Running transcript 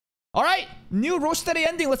Alright, new Roshidere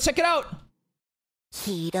ending. Let's check it out.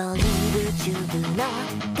 Whose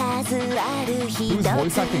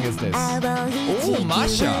voice acting is this? Oh,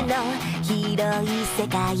 Masha.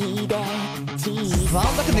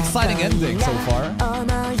 Sounds like an exciting ending so far.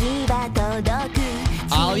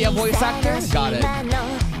 Alia voice actor? Got it.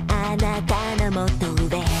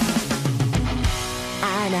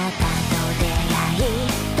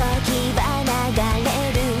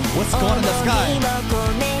 What's going on in the sky?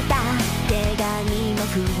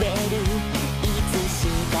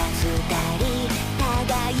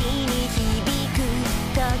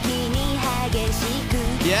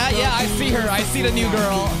 Yeah, I see her. I see the new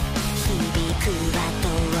girl.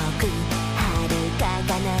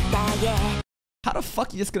 How the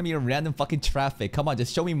fuck you just gonna be in random fucking traffic? Come on,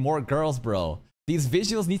 just show me more girls, bro. These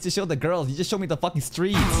visuals need to show the girls. You just show me the fucking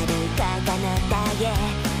streets.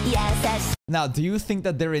 Now, do you think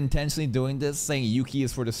that they're intentionally doing this, saying Yuki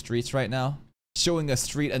is for the streets right now? Showing a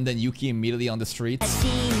street and then Yuki immediately on the streets?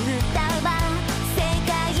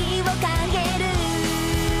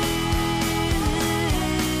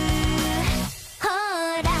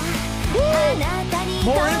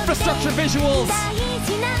 More infrastructure visuals!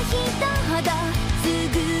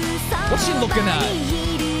 What's she looking at?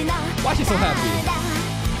 Why is she so happy?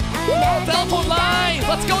 Woo! Telephone lines!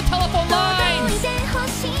 Let's go telephone lines!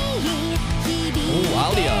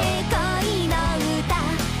 Oh, Alia.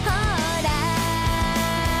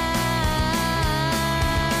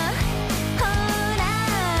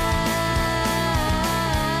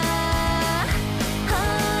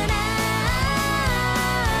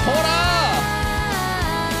 Hora!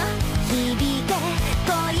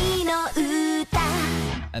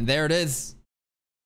 And there it is.